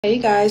Hey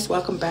guys,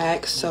 welcome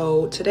back.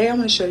 So today I'm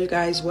going to show you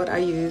guys what I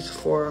use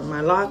for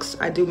my locks.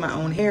 I do my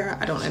own hair.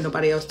 I don't let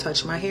nobody else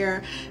touch my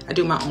hair. I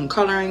do my own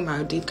coloring,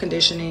 my deep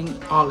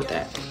conditioning, all of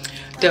that.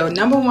 The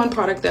number one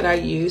product that I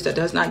use that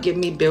does not give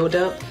me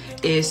buildup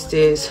is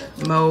this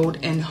mold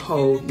and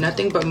hold.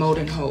 Nothing but mold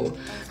and hold.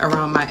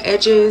 Around my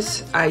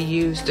edges, I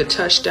use the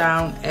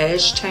Touchdown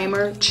Edge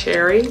Tamer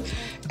Cherry.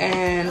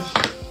 And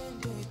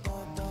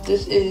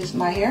this is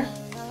my hair.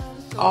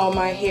 All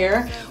my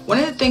hair. One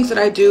of the things that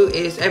I do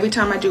is every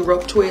time I do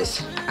rope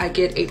twists, I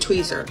get a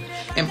tweezer.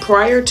 And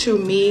prior to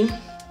me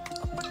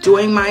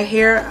doing my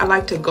hair, I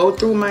like to go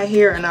through my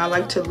hair and I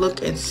like to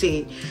look and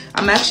see.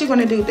 I'm actually going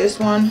to do this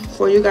one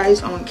for you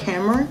guys on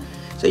camera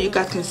so you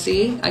guys can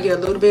see. I get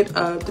a little bit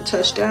of the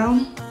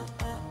Touchdown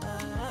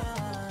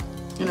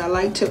and I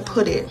like to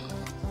put it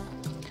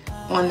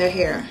on the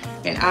hair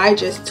and I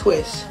just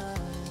twist.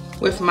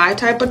 With my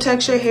type of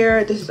texture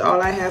hair, this is all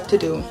I have to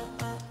do.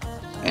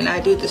 And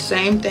I do the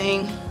same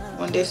thing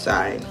on this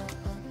side.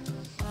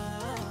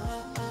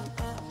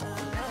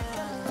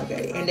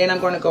 Okay, and then I'm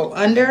going to go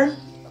under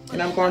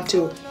and I'm going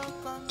to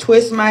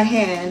twist my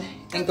hand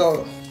and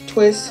go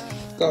twist,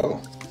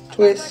 go,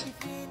 twist,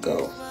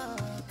 go.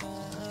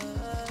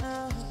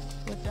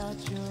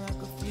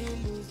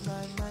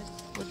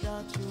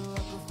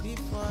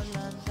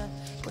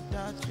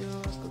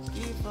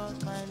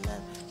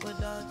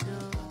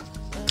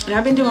 And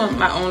I've been doing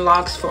my own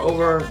locks for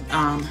over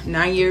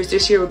 9 years.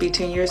 This year will be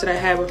 10 years that I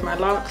have with my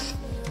locks.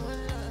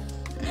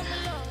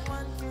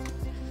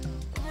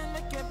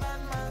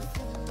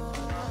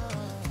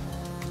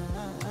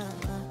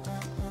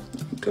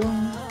 Go.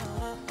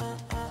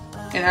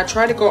 And I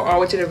try to go all the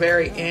way to the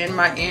very end.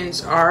 My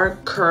ends are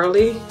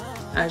curly,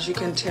 as you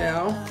can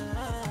tell.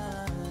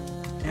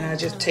 And I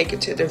just take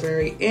it to the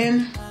very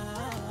end.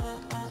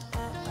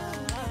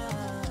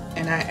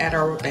 And I add a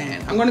rubber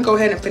band. I'm going to go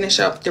ahead and finish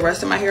up the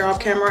rest of my hair off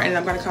camera and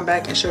I'm going to come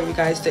back and show you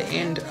guys the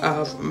end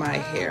of my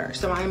hair.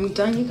 So I'm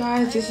done, you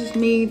guys. This is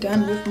me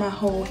done with my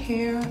whole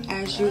hair.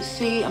 As you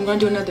see, I'm going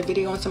to do another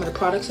video on some of the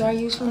products that I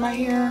use for my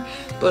hair.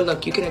 But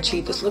look, you can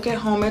achieve this look at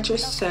home at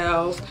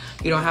yourself.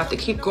 You don't have to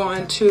keep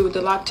going to the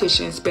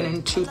loctician,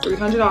 spending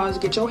 $200-300 to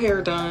get your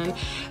hair done,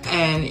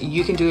 and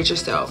you can do it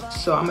yourself.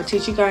 So I'm going to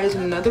teach you guys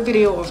in another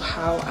video of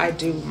how I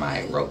do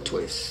my rope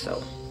twists.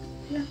 So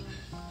yeah,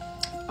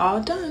 all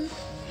done.